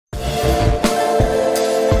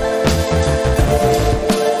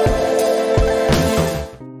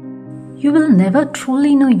You will never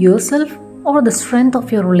truly know yourself or the strength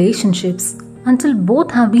of your relationships until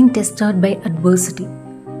both have been tested by adversity.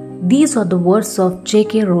 These are the words of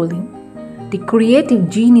J.K. Rowling, the creative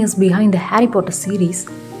genius behind the Harry Potter series,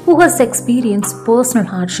 who has experienced personal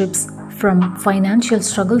hardships from financial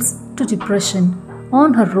struggles to depression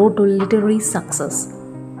on her road to literary success.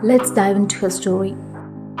 Let's dive into her story.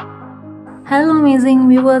 Hello amazing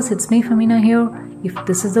viewers, it's me Femina here. If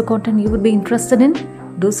this is the content you would be interested in,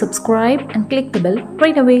 do subscribe and click the bell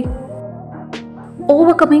right away.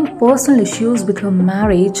 Overcoming personal issues with her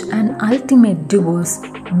marriage and ultimate divorce,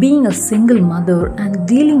 being a single mother and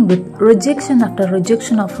dealing with rejection after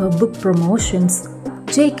rejection of her book promotions,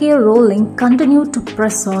 J.K. Rowling continued to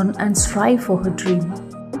press on and strive for her dream.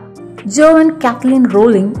 Joanne Kathleen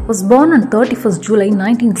Rowling was born on 31st July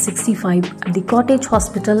 1965 at the Cottage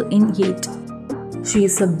Hospital in Yate. She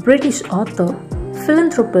is a British author,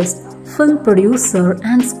 philanthropist, film producer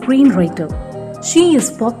and screenwriter. She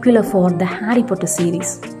is popular for the Harry Potter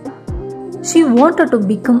series. She wanted to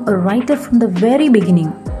become a writer from the very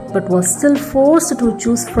beginning, but was still forced to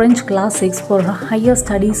choose French classics for her higher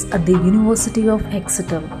studies at the University of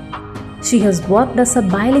Exeter. She has worked as a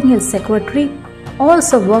bilingual secretary,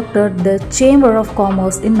 also worked at the Chamber of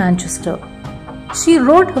Commerce in Manchester. She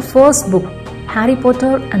wrote her first book, Harry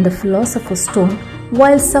Potter and the Philosopher's Stone,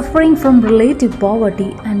 while suffering from relative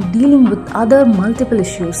poverty and dealing with other multiple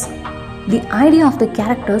issues. The idea of the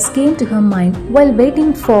characters came to her mind while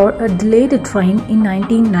waiting for a delayed train in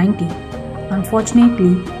 1990.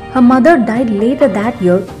 Unfortunately, her mother died later that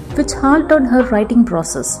year, which halted her writing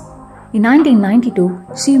process. In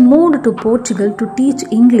 1992, she moved to Portugal to teach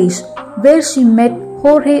English, where she met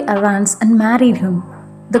Jorge Arranz and married him.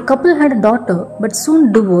 The couple had a daughter but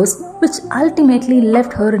soon divorced, which ultimately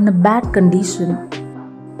left her in a bad condition.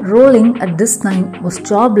 Rowling at this time was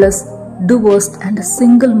jobless, divorced and a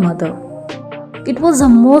single mother. It was the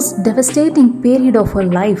most devastating period of her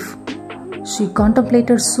life. She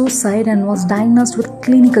contemplated suicide and was diagnosed with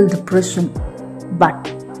clinical depression.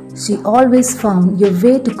 But she always found a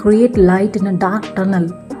way to create light in a dark tunnel.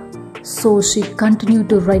 So she continued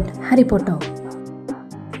to write Harry Potter.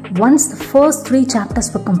 Once the first 3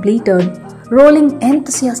 chapters were completed, Rowling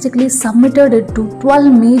enthusiastically submitted it to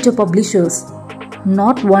 12 major publishers.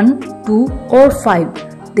 Not 1, 2 or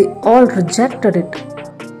 5, they all rejected it.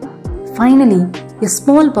 Finally, a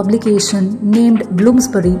small publication named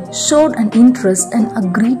Bloomsbury showed an interest and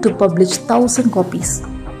agreed to publish 1,000 copies.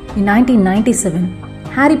 In 1997,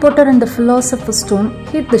 Harry Potter and the Philosopher's Stone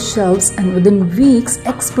hit the shelves and within weeks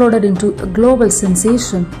exploded into a global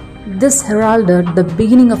sensation. This heralded the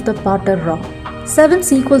beginning of the Potter era. 7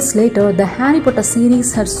 sequels later, the Harry Potter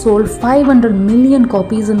series had sold 500 million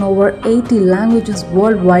copies in over 80 languages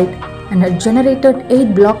worldwide and had generated 8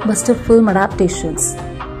 blockbuster film adaptations.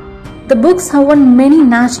 The books have won many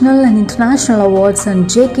national and international awards, and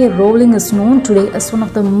J.K. Rowling is known today as one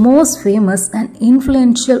of the most famous and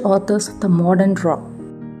influential authors of the modern era.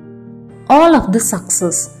 All of this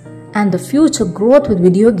success and the future growth with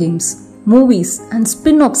video games, movies and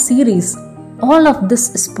spin-off series, all of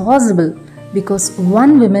this is possible because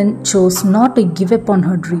one woman chose not to give up on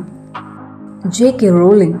her dream. J.K.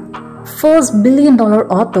 Rowling, first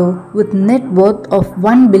billion-dollar author with net worth of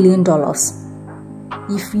 $1 billion.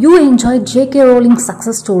 If you enjoyed J.K. Rowling's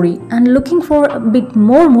success story and looking for a bit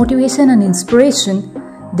more motivation and inspiration,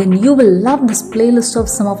 then you will love this playlist of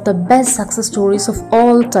some of the best success stories of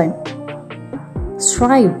all time.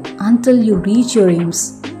 Strive until you reach your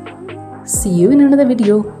aims. See you in another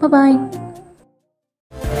video. Bye-bye.